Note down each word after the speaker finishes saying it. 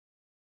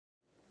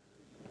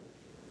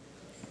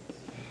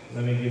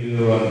Let me give you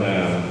the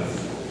rundown.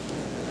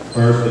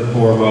 First and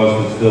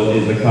foremost, it still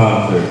is a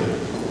concert.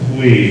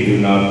 Please do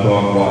not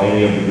talk while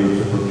any of the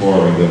groups are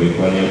performing. There'll be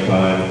plenty of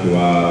time to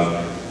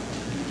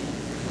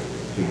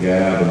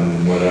gab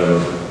and whatever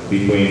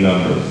between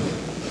numbers.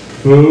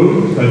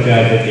 Food, such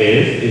as it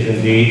is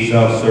indeed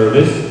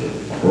self-service.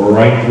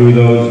 Right through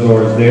those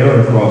doors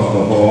there across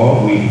the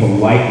hall. We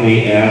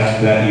politely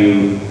ask that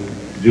you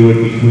do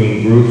it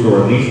between groups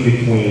or at least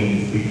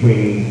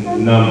between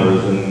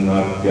numbers and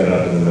not get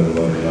up in the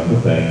middle of the number.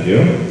 Thank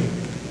you.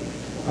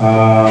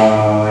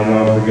 I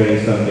know I'm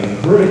forgetting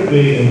something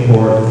critically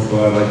important,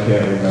 but I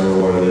can't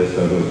remember what it is,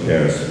 so who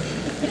cares?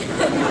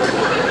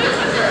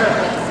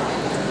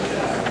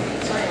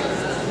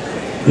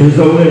 There's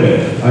a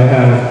limit.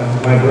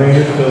 My brain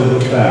is filled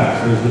with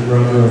facts. There's no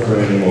room for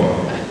any more.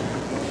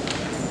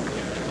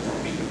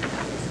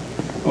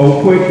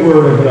 Oh, quick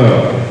word of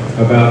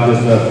note about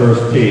this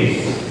first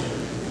piece.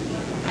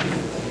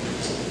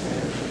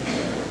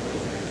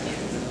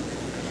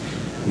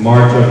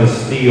 March of the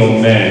Steel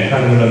Men,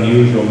 kind of an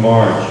unusual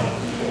march.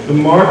 The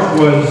march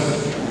was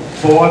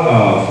thought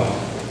of.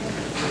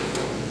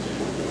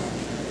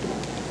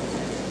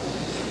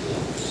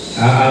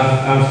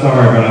 I'm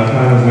sorry, but I'm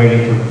kind of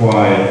waiting for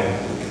quiet.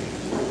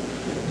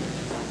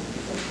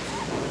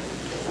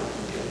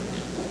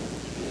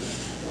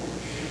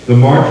 The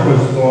march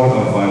was thought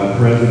of by the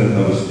president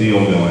of a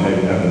steel mill. I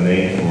didn't have a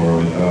name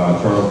for it.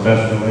 Charles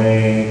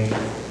Besterling.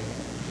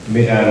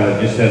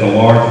 Just said a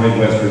large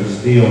Midwestern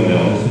steel mill.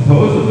 And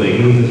supposedly,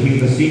 he was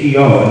the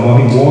CEO, and while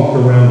he walked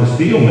around the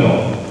steel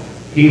mill,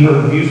 he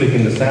heard music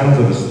in the sounds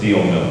of the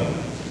steel mill.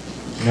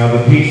 Now,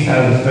 the piece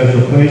has a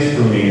special place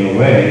for me in a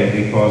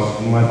way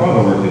because my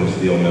father worked in a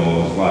steel mill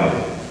all his life.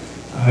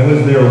 I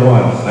was there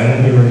once. I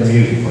didn't hear any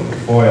music,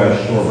 but boy,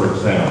 I sure heard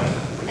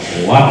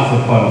sounds. Lots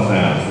of fun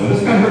sounds. Well,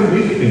 this guy heard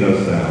music in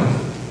those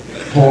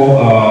sounds.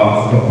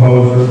 Paul,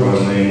 composer by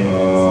the name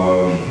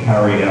of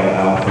Harry L.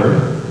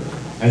 Alford,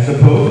 and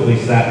supposedly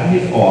sat in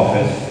his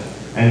office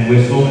and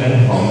whistled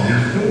and hummed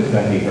these tunes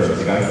that he heard.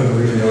 The guy couldn't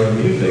really know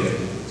the music,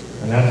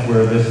 and that's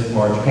where this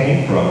march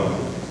came from.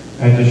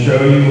 And to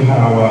show you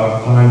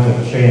how times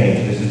have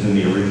changed, this is in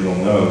the original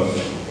notes.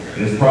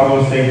 It is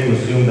probably safe to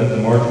assume that the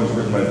march was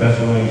written by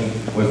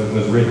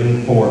was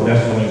written for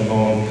Besterling's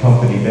own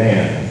company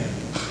band.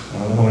 I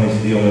don't know how many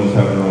steel mills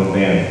have their own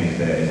bands these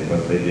days,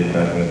 but they did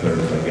back in the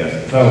 30s, I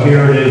guess. So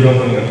here it is,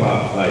 opening a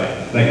pop.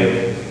 Thank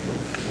you.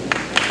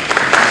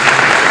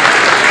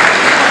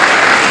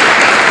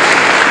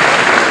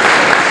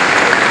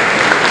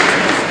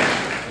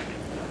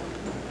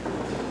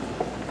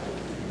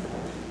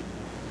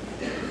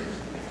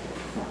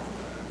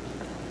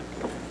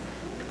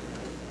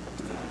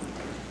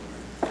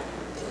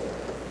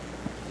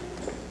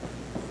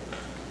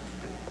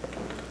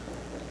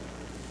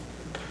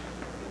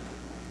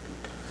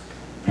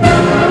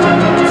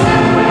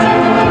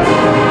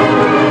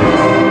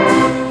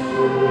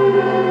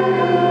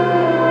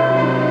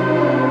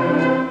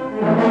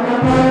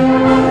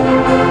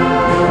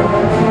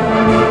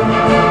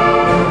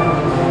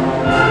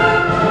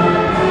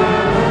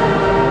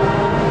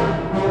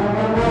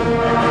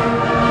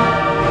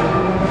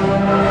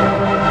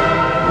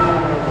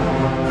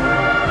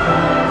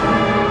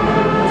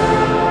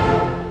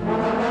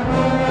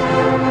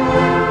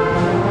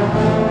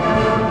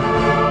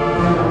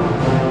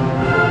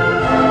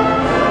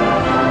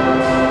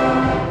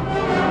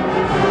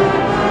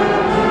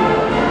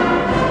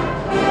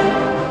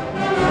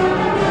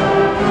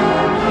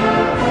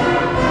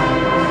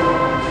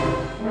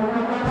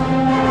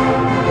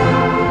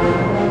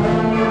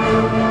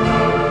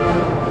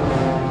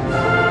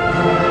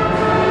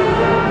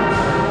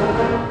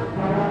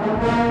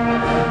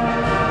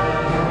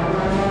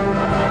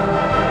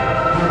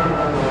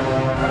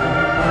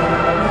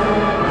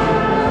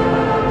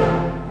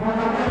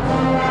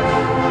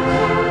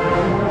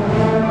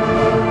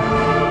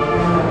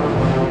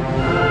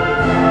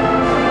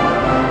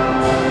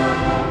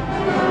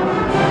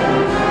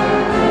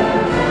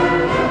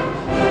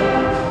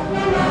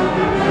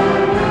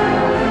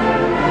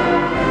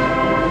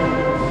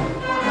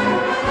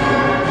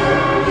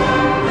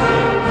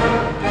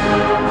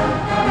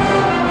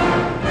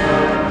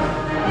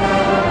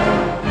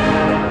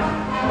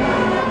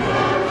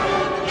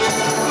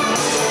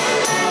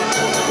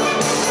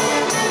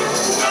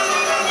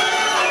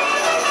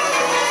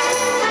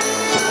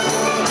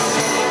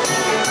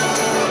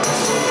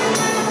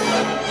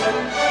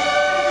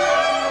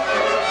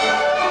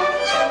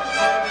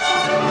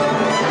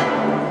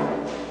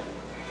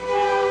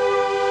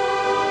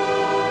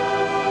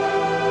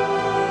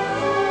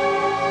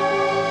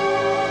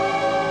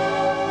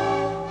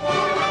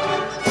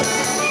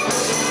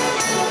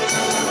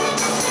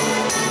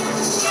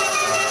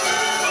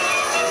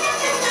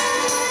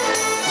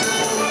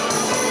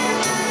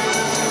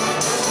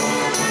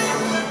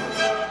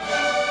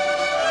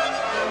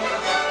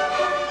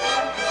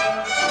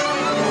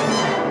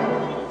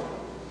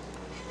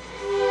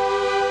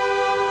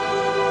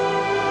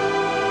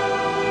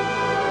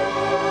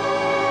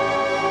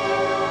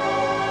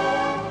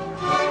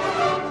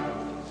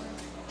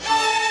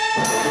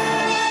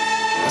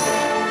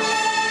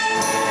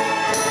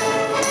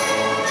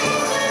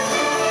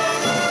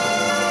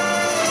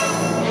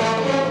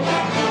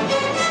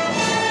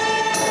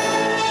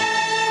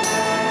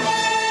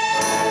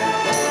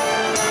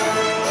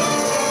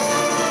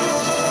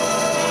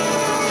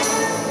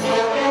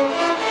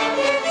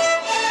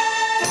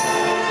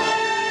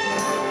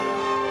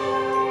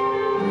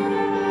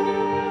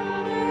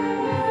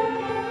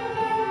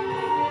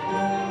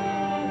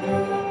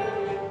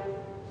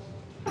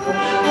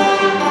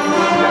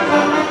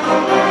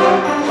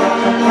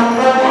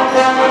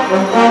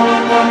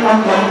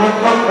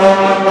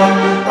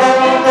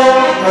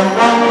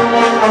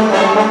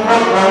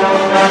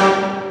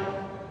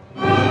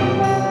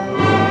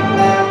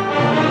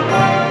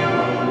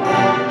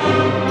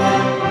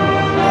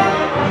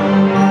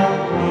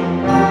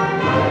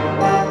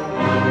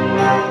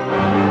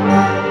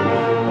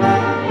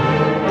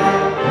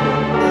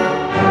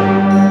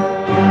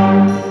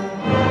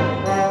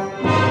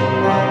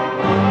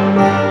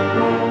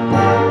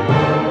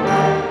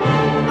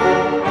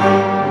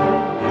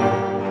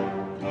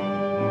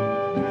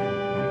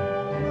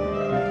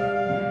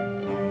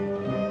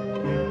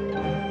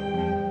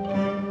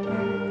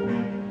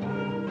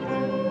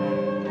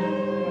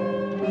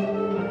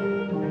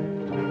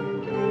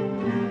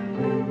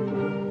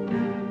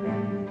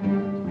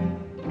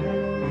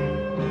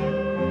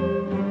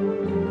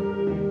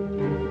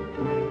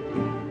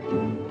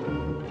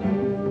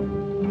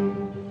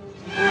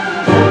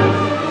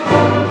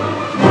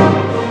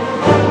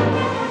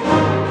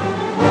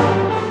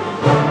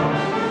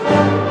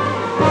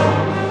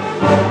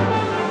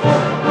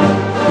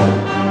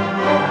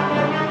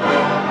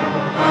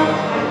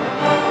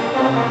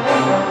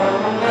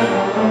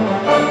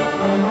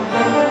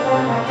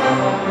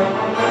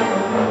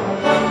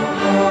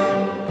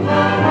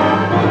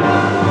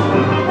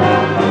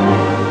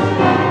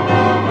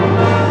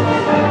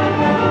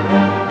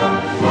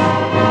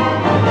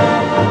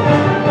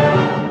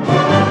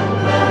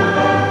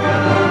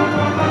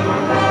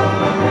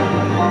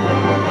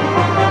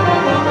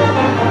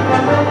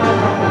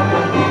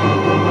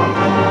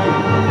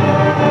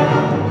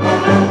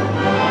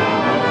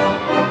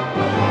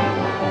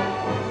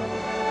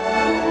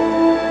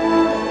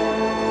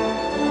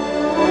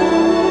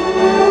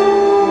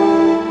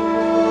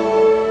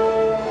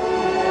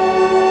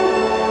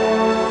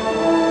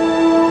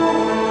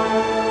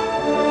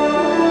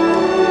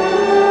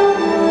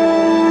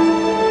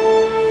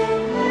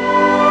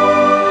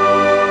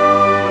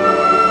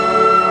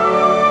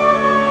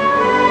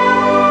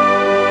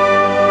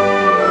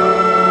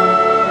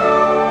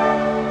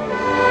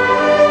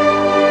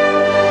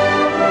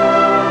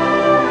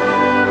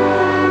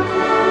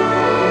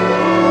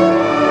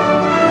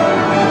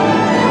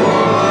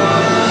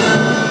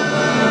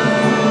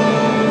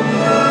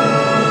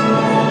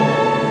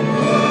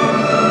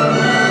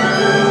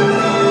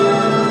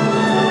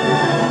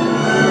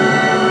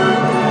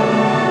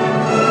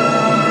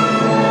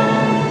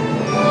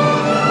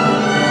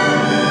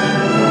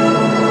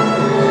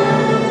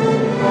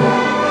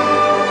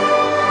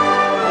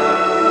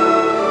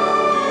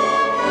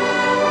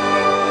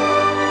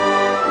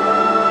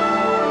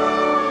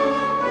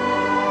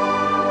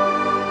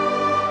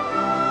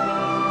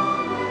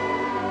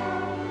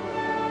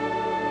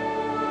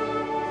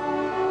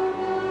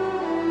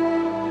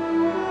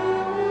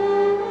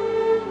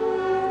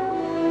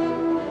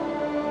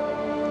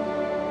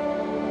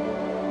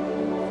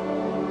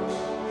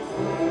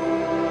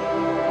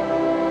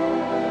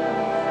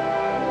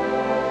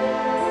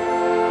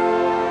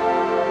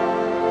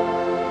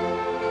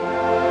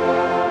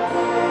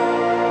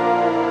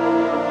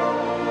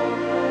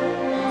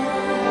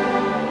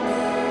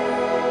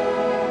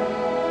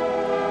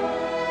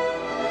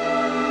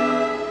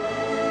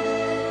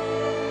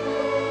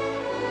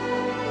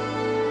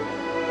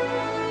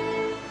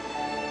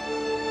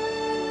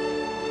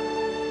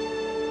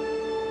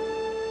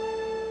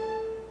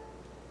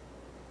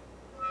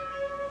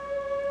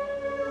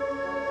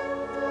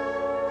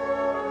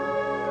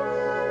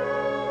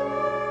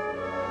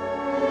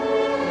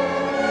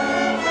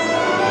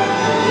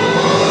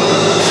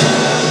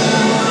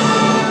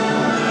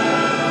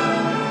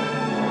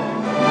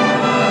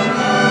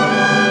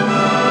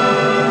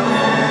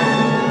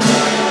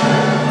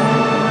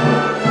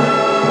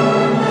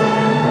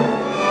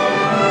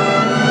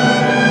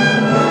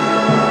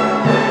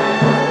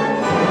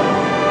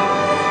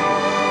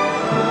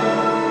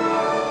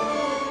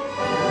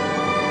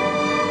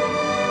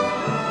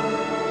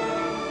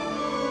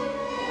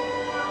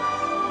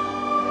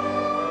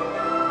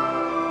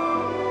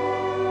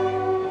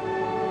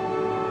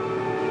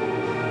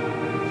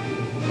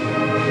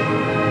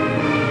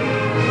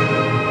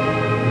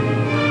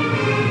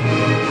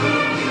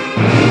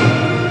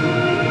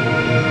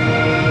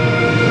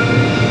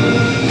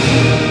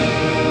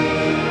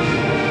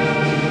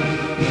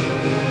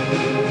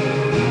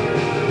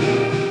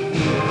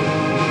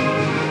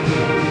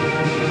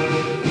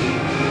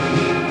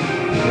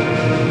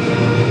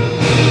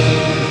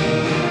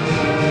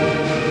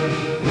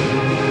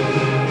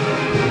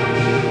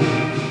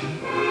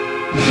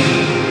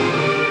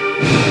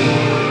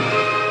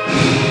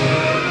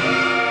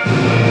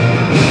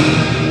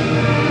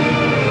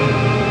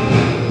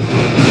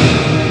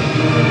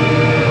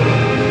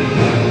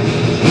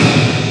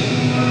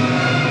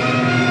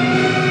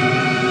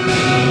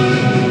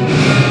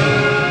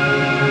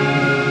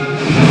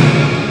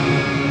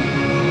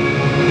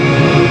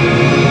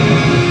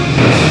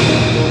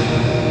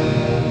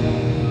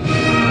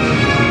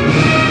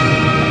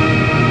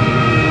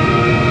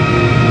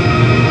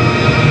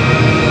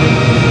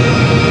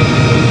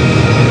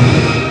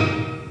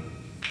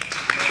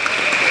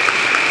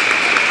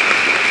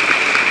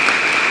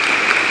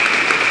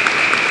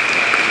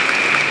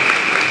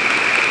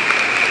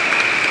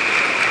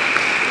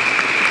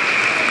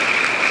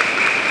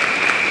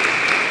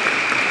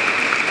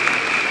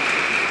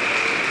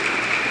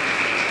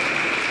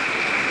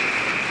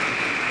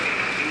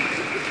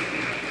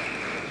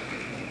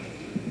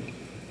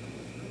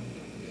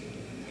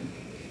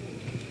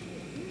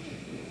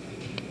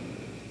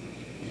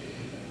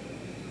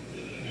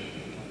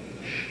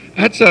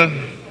 That's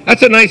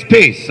a nice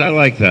piece. I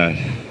like that.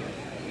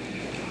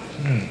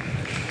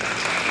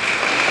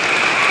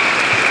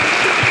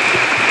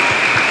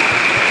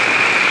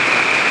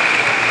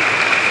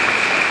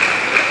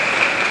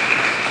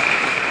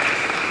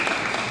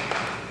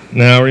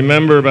 Now,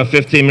 remember about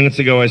 15 minutes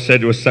ago I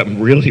said it was something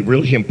really,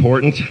 really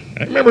important?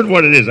 I remembered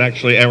what it is.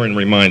 Actually, Erin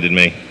reminded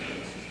me.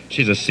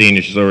 She's a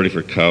senior. She's already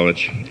for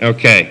college.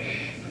 Okay.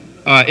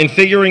 In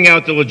figuring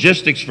out the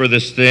logistics for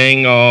this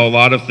thing, a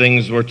lot of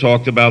things were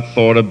talked about,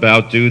 thought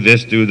about, do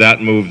this, do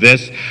that, move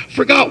this.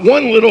 Forgot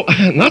one little,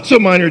 not so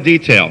minor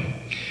detail.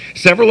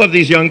 Several of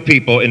these young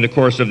people in the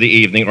course of the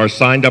evening are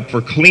signed up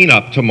for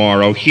cleanup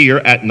tomorrow here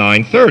at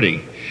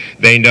 9:30.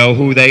 They know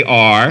who they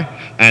are,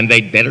 and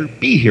they'd better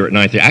be here at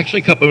 9:30.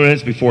 Actually, a couple of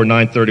minutes before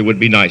 9:30 would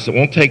be nice. It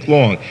won't take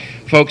long.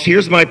 Folks,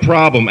 here's my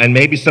problem, and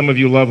maybe some of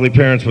you lovely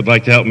parents would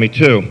like to help me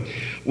too.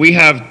 We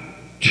have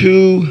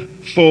 2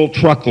 full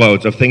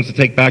truckloads of things to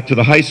take back to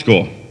the high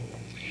school.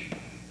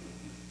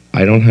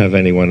 I don't have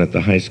anyone at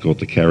the high school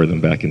to carry them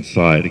back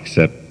inside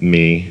except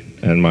me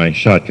and my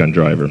shotgun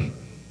driver.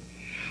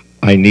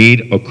 I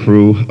need a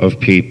crew of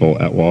people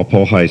at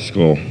Walpole High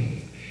School.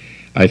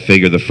 I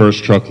figure the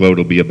first truckload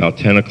will be about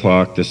 10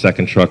 o'clock, the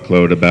second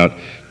truckload about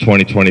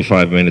 20,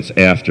 25 minutes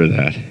after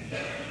that.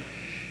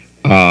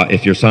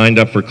 If you're signed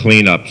up for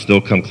cleanup,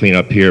 still come clean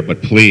up here,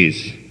 but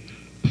please,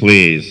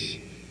 please,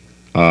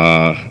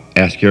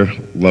 ask your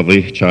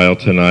lovely child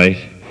tonight,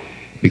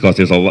 because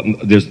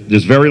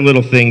there's very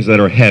little things that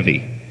are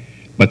heavy,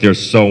 but there's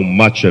so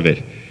much of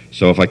it.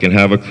 So if I can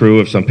have a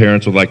crew, if some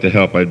parents would like to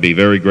help, I'd be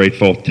very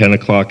grateful. 10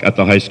 o'clock at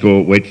the high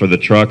school, wait for the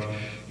truck.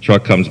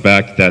 Truck comes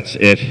back, that's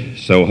it.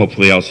 So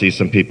hopefully I'll see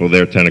some people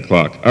there 10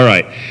 o'clock. All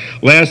right,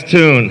 last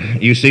tune.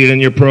 You see it in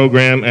your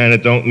program, and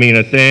it don't mean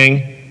a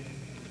thing.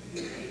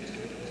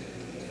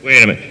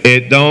 Wait a minute.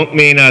 It don't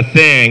mean a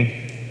thing.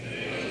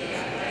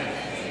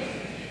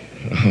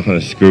 Oh,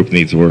 this group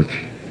needs work.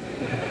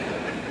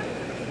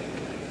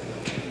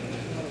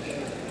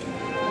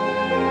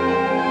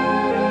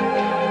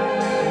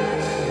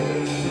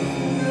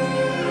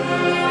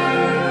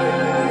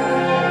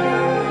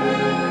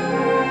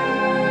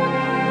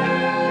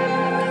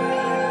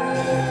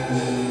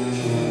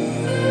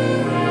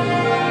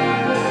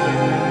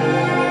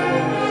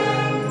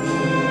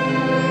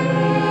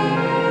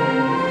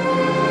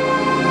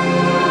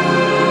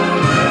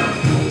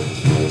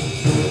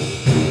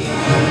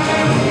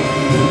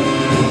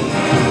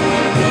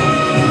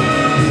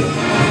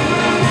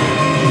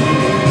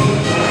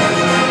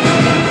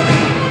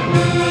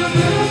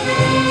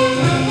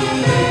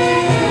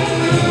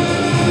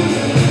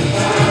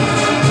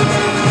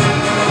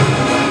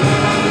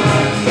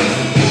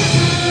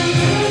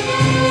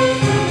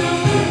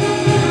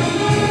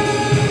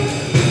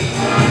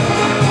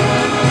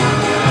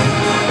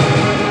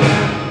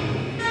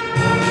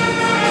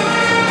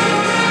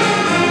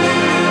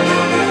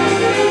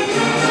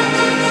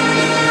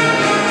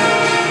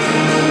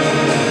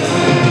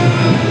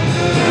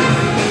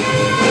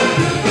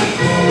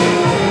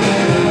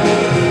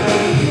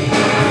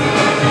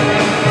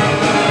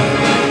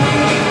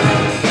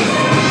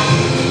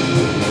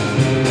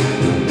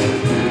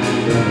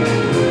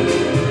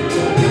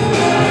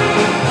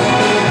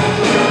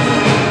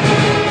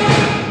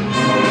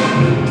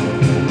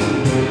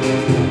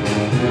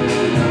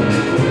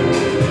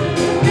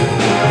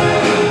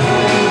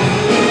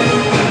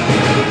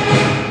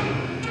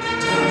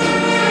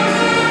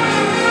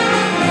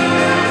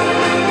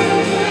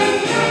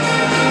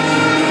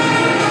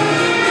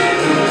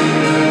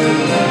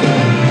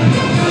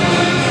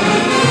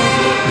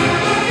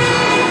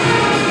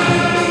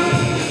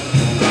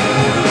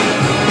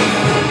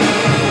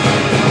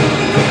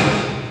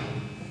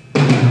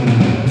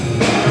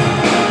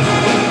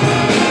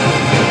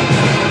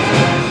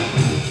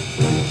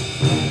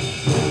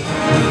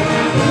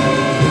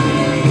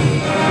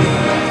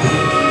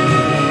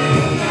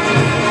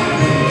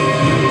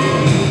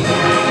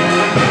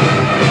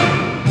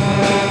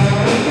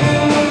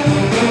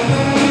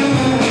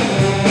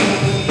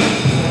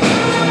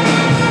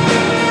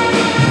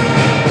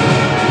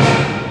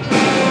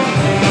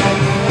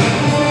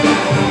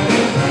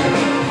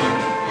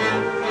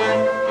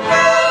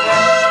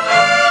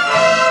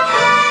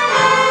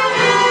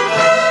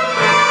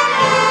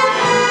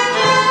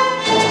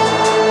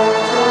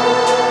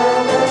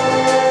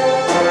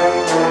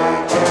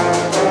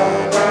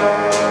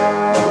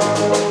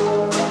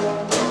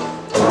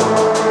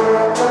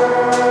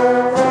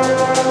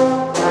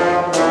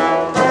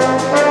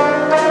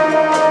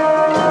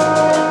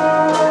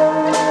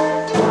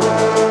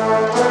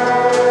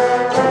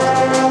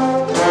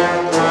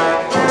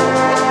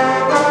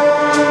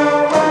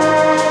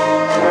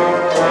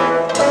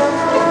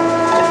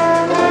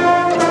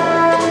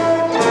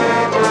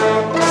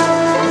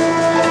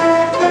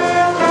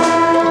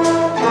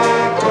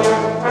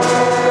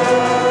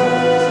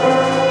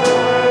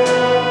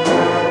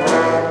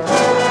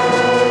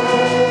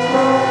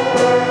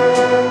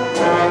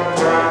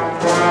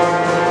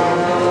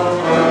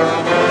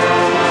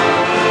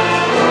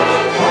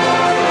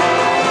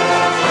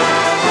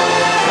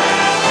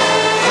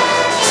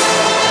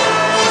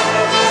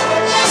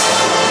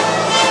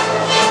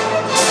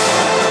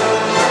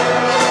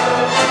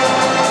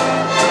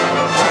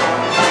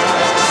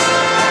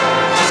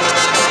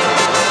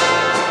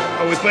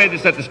 Well, we played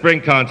this at the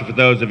spring concert for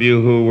those of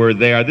you who were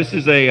there. This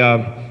is a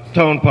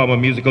tone poem, a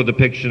musical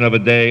depiction of a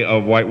day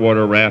of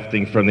whitewater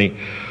rafting from the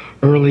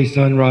early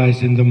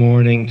sunrise in the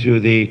morning to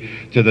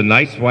the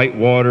nice white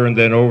water and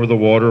then over the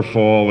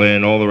waterfall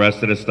and all the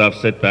rest of the stuff.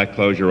 Sit back,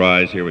 close your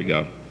eyes. Here we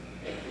go.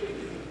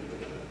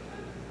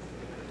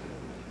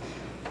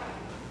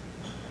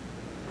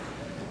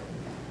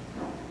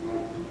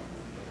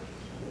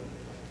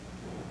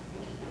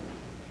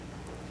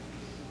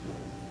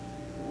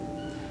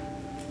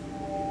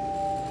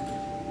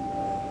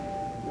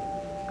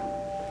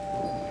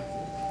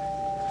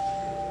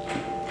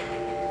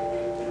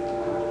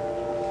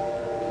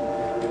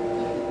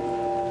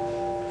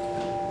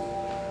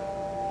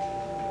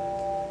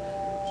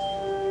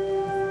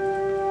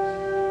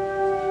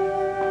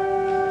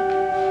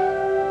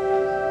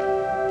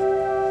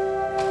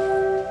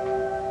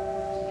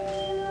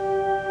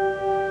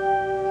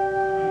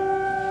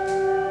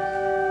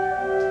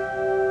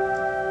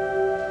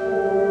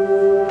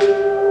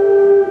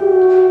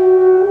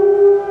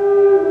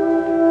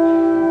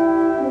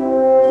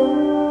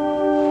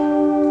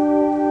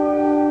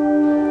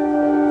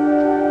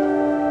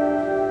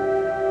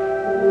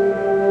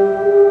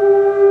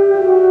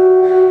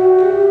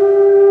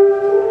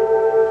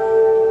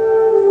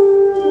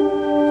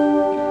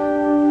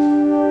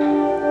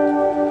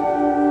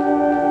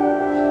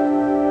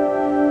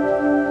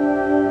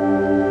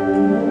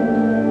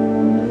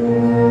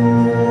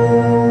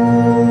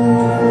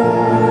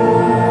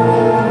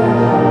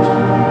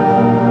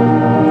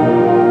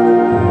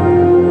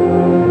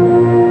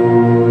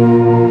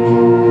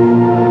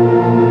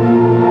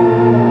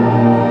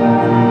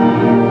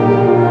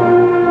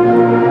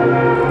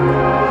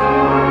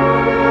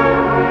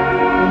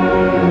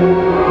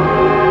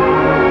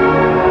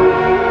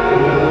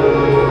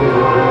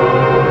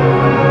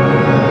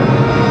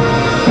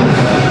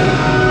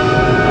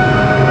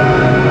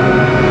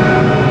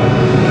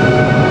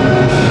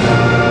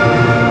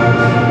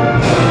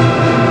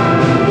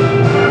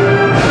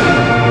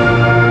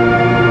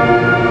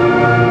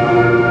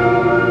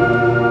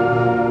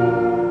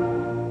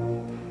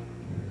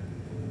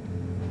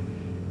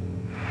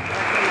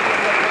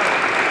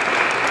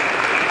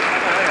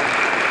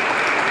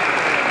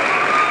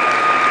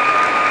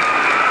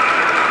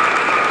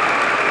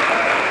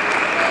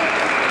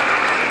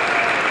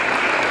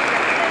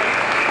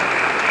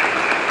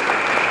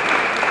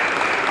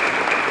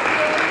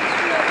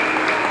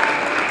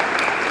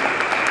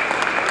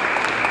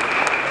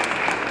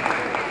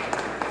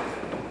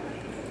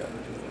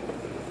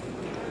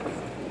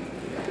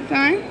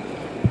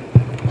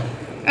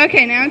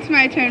 Okay, now it's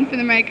my turn for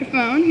the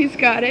microphone. He's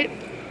got it.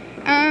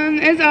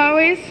 As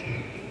always,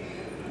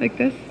 like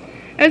this.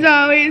 As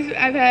always,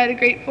 I've had a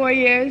great 4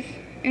 years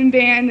in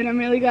band, and I'm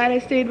really glad I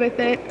stayed with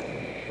it.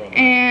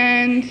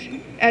 And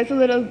as a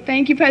little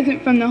thank you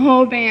present from the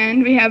whole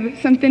band, we have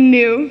something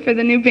new for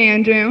the new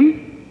band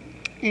room.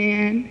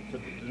 And the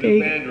new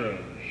band room.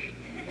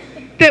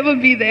 That will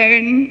be there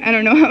in I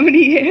don't know how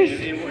many years.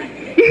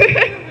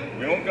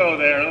 We won't go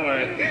there, don't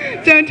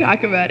worry. Don't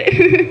talk about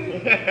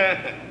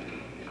it.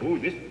 Ooh,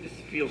 this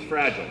feels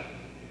fragile.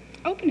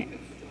 Open it.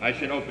 I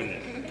should open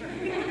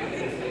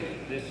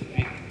this.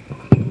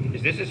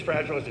 Is this as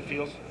fragile as it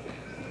feels?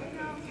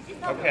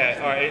 Okay,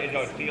 all right,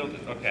 no, it feels,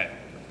 okay.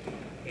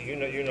 You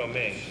know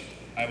me.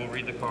 I will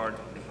read the card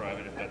in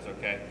private if that's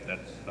okay.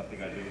 That's something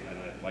I do, and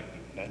I like to.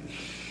 Okay?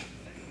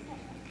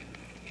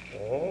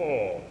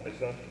 Oh,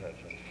 it's not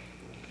fragile.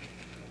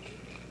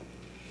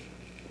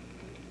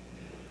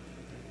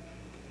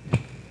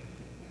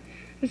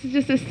 This is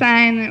just a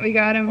sign that we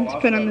got him to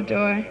put on the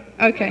door.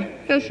 Okay,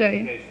 he'll show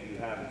you. In case you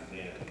haven't seen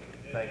it.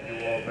 Thank you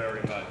all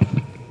very much.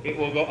 It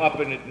will go up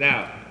in it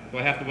now. Do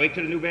I have to wait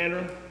till the new band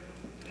room?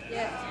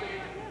 Yes.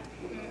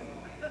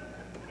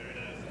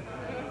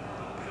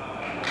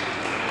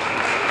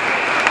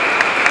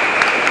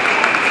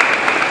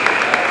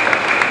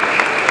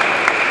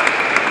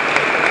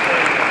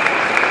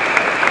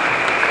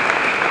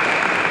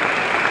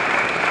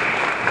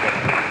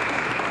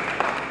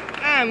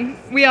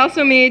 We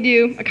also made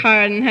you a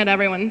card and had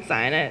everyone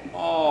sign it.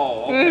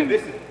 Oh, okay.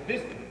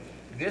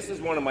 This is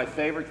one of my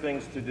favorite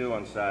things to do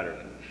on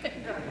Saturday.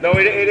 No,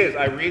 it is.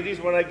 I read these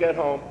when I get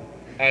home,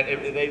 and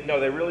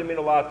they really mean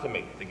a lot to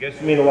me. The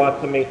gifts mean a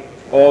lot to me.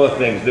 All the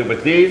things do,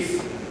 but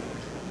these,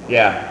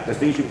 yeah, because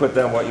these you put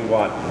down what you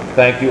want.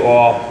 Thank you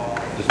all,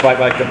 despite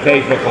my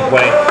occasional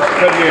complaint.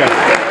 Good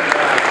year.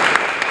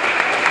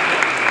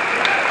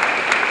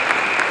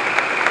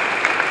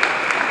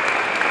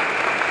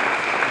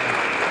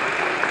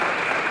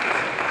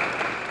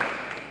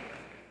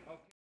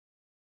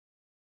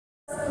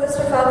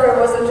 Mr. Falker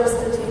wasn't just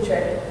a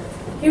teacher.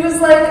 He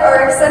was like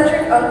our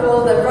eccentric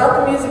uncle that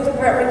brought the music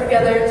department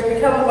together to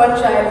become one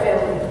giant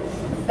family.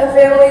 A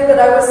family that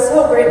I was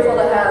so grateful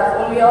to have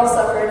when we all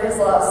suffered his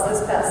loss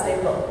this past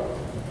April.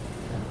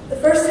 The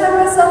first time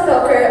I saw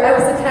Falker, I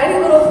was a tiny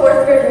little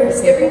fourth grader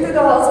skipping through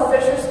the halls of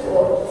Fisher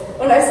School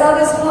when I saw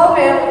this tall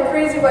man with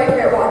crazy white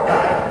hair walk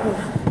by.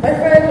 My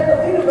friend,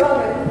 Alina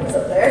Bowman, who's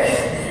up there,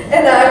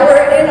 and I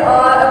were in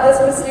awe of this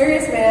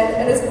mysterious man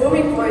and his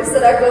booming voice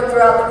that echoed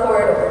throughout the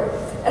corridor.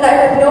 And I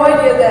had no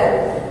idea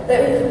then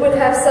that he would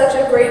have such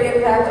a great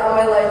impact on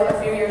my life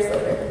a few years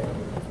later.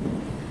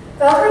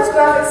 Falker's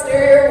gruff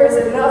exterior was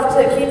enough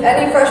to keep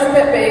any freshman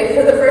at bay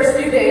for the first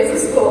few days of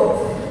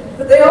school,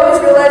 but they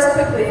always realized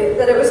quickly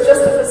that it was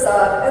just a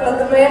facade and that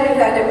the man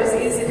behind it was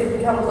easy to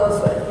become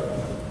close with.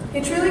 He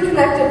truly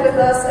connected with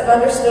us and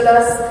understood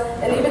us,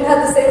 and even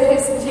had the same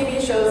taste in TV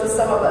shows as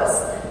some of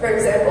us. For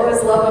example,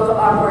 his love of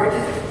awkward.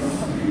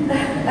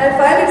 I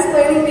find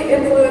explaining the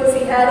influence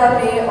he had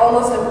on me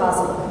almost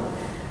impossible,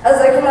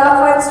 as I cannot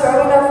find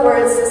strong enough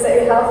words to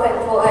say how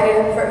thankful I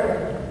am for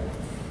him.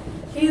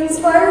 He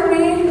inspired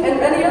me and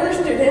many other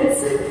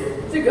students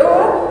to go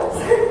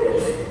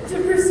on to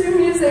pursue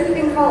music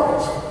in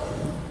college.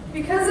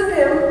 Because of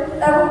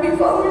him, I will be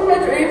following my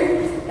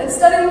dream and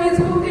studying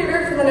musical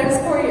theater for the next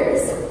 4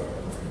 years.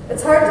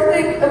 It's hard to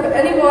think of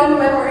any one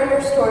memory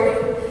or story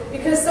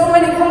because so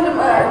many come to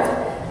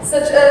mind,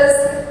 such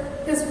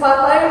as his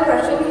Popeye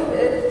impression he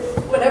did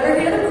whenever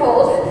he had a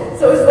cold,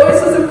 so his voice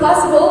was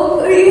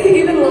impossibly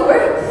even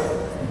lower,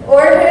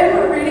 or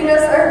him reading us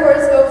our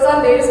horoscopes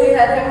on days we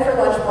had him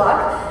for lunch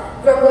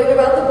block, grumbling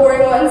about the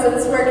boring ones and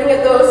smirking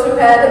at those who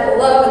had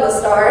love in the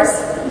stars.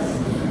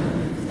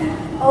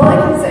 All I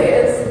can say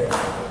is,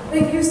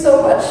 thank you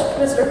so much,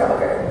 Mr.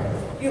 Falker.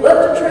 You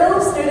left a trail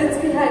of students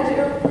behind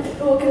you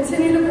who will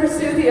continue to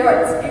pursue the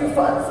arts you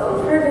fought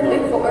so fervently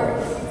for,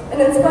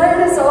 and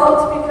inspired us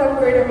all to become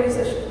greater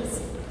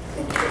musicians.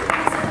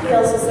 It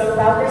feels as though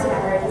Falker's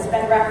memory has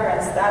been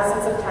referenced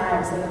thousands of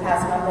times in the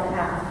past month and a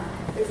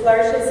half, through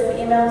flourishes of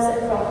emails and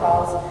phone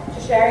calls, to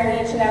sharing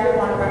each and every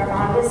one of our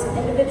fondest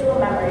individual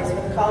memories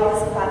with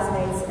colleagues,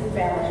 classmates, and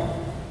family.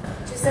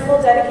 To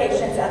simple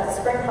dedications at the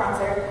spring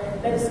concert,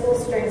 middle school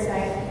strings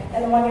night,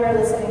 and the one you are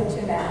listening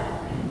to now.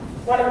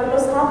 One of the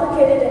most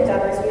complicated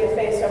endeavors we have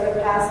faced over the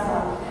past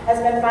month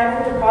has been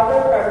finding the proper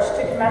approach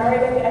to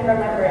commemorating and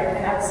remembering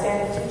an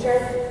outstanding teacher,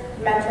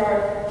 mentor,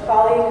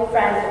 colleague,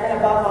 friend,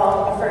 and above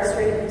all, a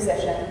first-rate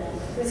musician,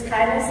 whose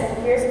kindness and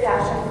fierce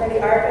passion for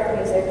the art of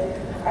music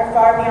are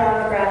far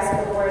beyond the grasp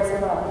of words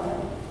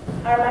alone.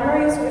 Our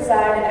memories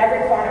reside in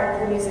every corner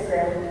of the music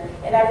room,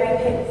 in every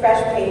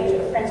fresh page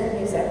of printed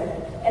music,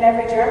 in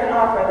every German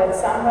opera that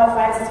somehow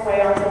finds its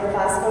way onto the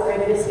classical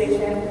radio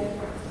station,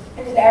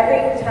 and in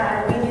every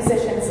time we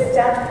musicians sit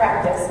down to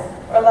practice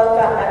or look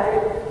up at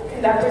the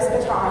conductor's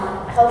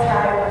baton held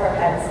high above our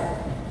heads.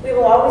 We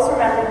will always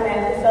remember the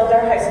man who filled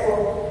our high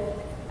school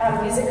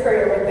music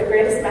career with the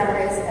greatest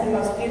memories and the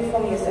most beautiful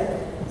music.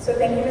 So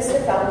thank you, Mr.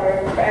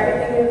 Falker, for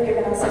everything you have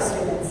given us as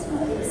students.